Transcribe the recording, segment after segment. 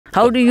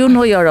How do you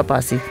know you're a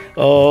Parsi?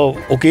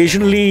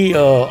 Occasionally,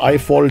 I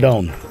fall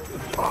down,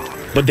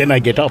 but then I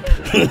get up.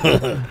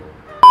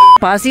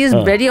 Parsis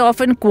very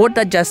often quote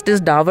the Justice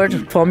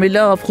Dawar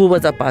formula of who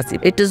was a Parsi.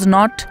 It is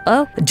not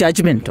a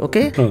judgment,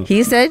 okay?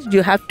 He said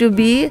you have to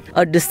be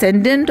a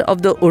descendant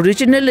of the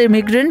original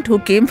immigrant who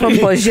came from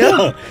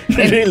Persia.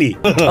 Really?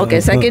 Okay,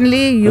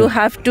 secondly, you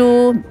have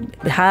to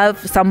have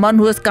someone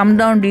who has come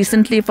down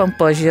recently from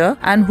Persia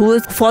and who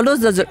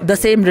follows the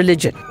same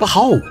religion. But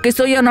how? Okay,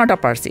 so you're not a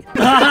Parsi.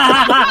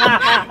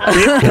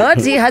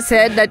 Third, he has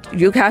said that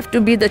you have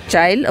to be the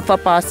child of a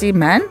Parsi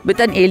man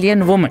with an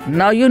alien woman.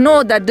 Now, you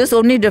know that this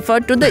only referred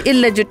to the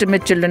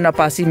illegitimate children of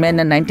Parsi men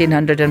in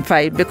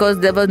 1905 because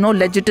there were no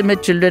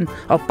legitimate children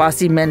of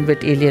Parsi men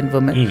with alien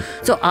women.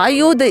 So, are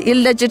you the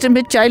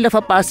illegitimate child of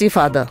a Parsi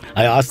father?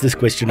 I ask this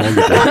question all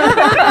the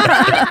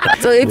time.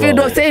 So, if you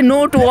don't say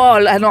no to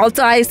all and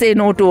also I say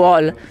no to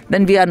all,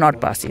 then we are not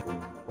Parsi.